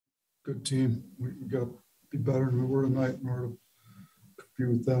good team. We got to be better than we were tonight in order to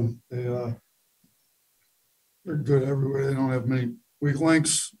compete with them. They're good everywhere. They don't have many weak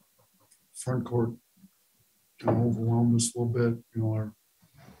links. Front court kind of overwhelmed us a little bit.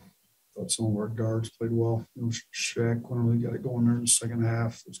 Thought some of our guards played well. Shaq when we got it going there in the second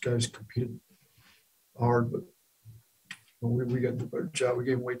half. Those guys competed hard, but we got to do a better job. We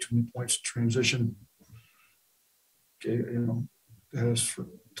gave way too many points in transition. Had us for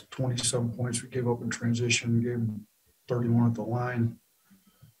 27 points. We gave up in transition. Gave them 31 at the line.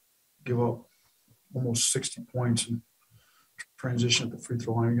 Give up almost 60 points in transition at the free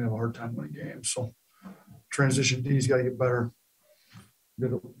throw line. You're gonna have a hard time winning games. So transition D's got to get better. Got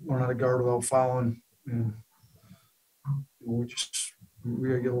to learn how to guard without fouling, and we got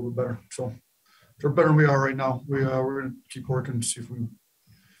to get a little bit better. So they're better than we are right now. We're going to keep working and see if we can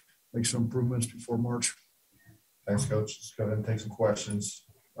make some improvements before March. Thanks, Coach. Let's go ahead and take some questions.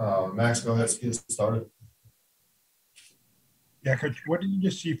 Max, go ahead and get started. Yeah, Coach, what did you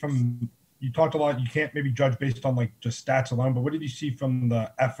just see from – you talked a lot, you can't maybe judge based on, just stats alone, but what did you see from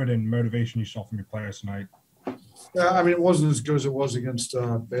the effort and motivation you saw from your players tonight? Yeah, it wasn't as good as it was against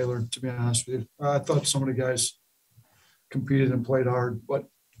Baylor, to be honest with you. I thought some of the guys competed and played hard, but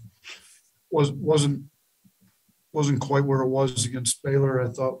wasn't quite where it was against Baylor. I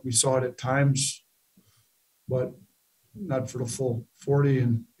thought we saw it at times, but not for the full 40.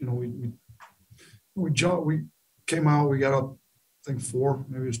 And we came out, we got up, I think 4,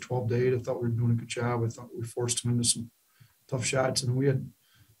 maybe it was 12-8. I thought we were doing a good job. I thought we forced them into some tough shots, and we had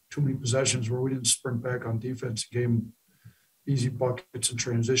too many possessions where we didn't sprint back on defense. Gave them easy buckets in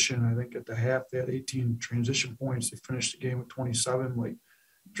transition. I think at the half they had 18 transition points. They finished the game with 27.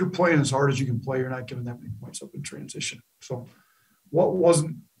 If you're playing as hard as you can play, you're not giving that many points up in transition. So it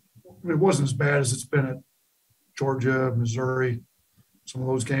wasn't as bad as it's been at Georgia, Missouri, some of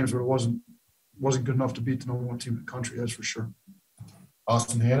those games where it wasn't good enough to beat the number 1 team in the country, that's for sure.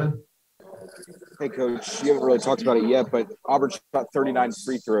 Austin Hannon. Hey, Coach, you haven't really talked about it yet, but Auburn shot 39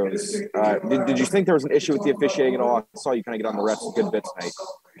 free throws. Did you think there was an issue with the officiating at all? I saw you kind of get on the refs a good bit tonight.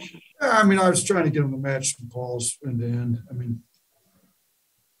 Yeah, I was trying to get them to match some calls in the end.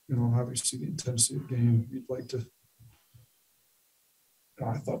 Obviously the intensity of the game, you'd like to –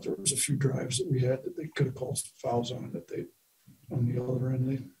 I thought there was a few drives that we had that they could have called some fouls on that they – on the other end,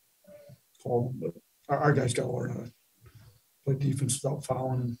 they called them. But our guys got to learn how to play defense without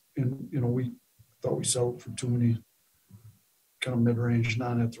fouling. And we thought we settled for too many kind of mid-range,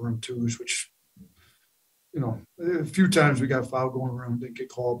 non-at-the-rim twos, which, a few times we got foul going around, didn't get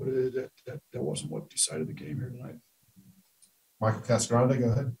called, but that wasn't what decided the game here tonight. Michael Cascarande, go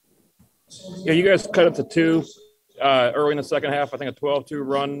ahead. Yeah, you guys cut up to 2 early in the second half. I think a 12-2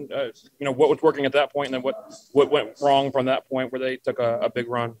 run. What was working at that point, and then what went wrong from that point where they took a big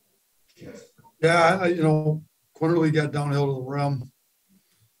run? Yeah, Quinterly got downhill to the rim.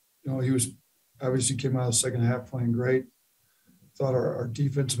 He was obviously came out of the second half playing great. Thought our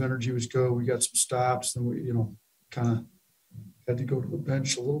defensive energy was good. We got some stops, and we kind of had to go to the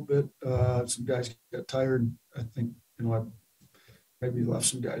bench a little bit. Some guys got tired. I think I maybe left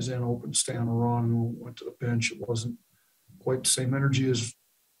some guys in open, stay on a run, and went to the bench. It wasn't quite the same energy as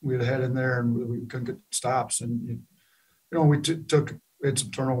we had in there, and we couldn't get stops. And we had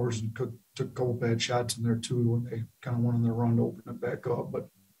some turnovers and took a couple bad shots in there too when they kind of went on their run to open it back up. But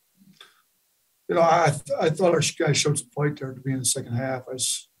I thought our guys showed some fight there to be in the second half. I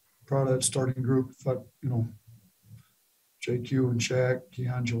was proud of that starting group. I thought JQ and Shaq,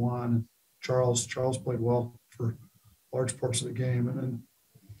 Keon, Jawan, and Charles played well for large parts of the game, and then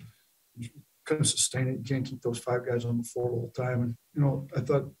you couldn't sustain it. You can't keep those 5 guys on the floor the whole time. And I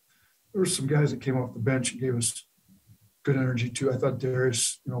thought there were some guys that came off the bench and gave us good energy too. I thought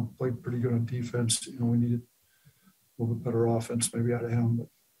Darius, played pretty good on defense. We needed a little bit better offense maybe out of him, but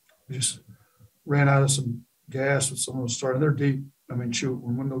we just ran out of some gas with some of those starting. They're deep.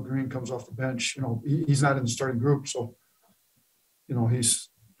 When Wendell Green comes off the bench, he's not in the starting group, so he's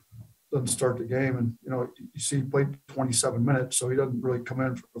doesn't start the game, and you see he played 27 minutes, so he doesn't really come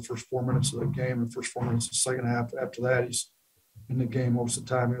in for the first 4 minutes of the game and the first 4 minutes of the second half. After that, he's in the game most of the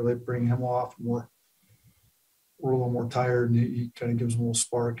time. They bring him off, and we're a little more tired, and he kind of gives them a little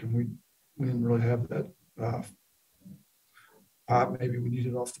spark, and we didn't really have that pop maybe we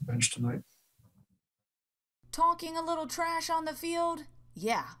needed off the bench tonight. Talking a little trash on the field?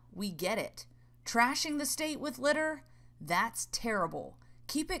 Yeah, we get it. Trashing the state with litter? That's terrible.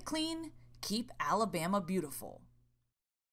 Keep it clean. Keep Alabama beautiful.